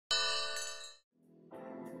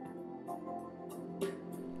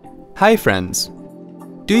Hi friends!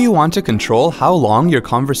 Do you want to control how long your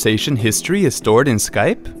conversation history is stored in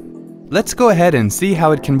Skype? Let's go ahead and see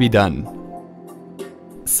how it can be done.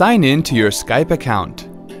 Sign in to your Skype account.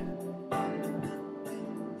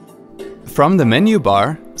 From the menu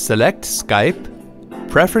bar, select Skype,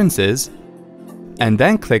 Preferences, and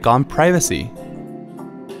then click on Privacy.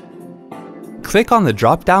 Click on the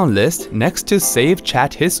drop-down list next to Save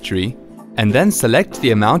Chat History, and then select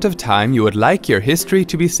the amount of time you would like your history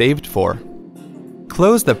to be saved for.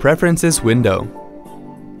 Close the Preferences window.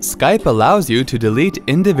 Skype allows you to delete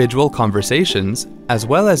individual conversations as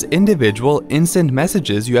well as individual instant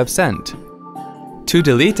messages you have sent. To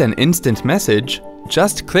delete an instant message,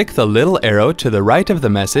 just click the little arrow to the right of the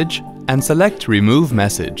message and select Remove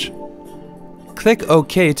Message. Click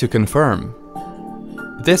OK to confirm.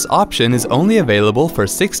 This option is only available for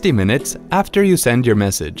 60 minutes after you send your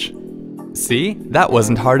message. See, that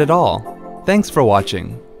wasn't hard at all. Thanks for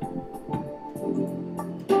watching.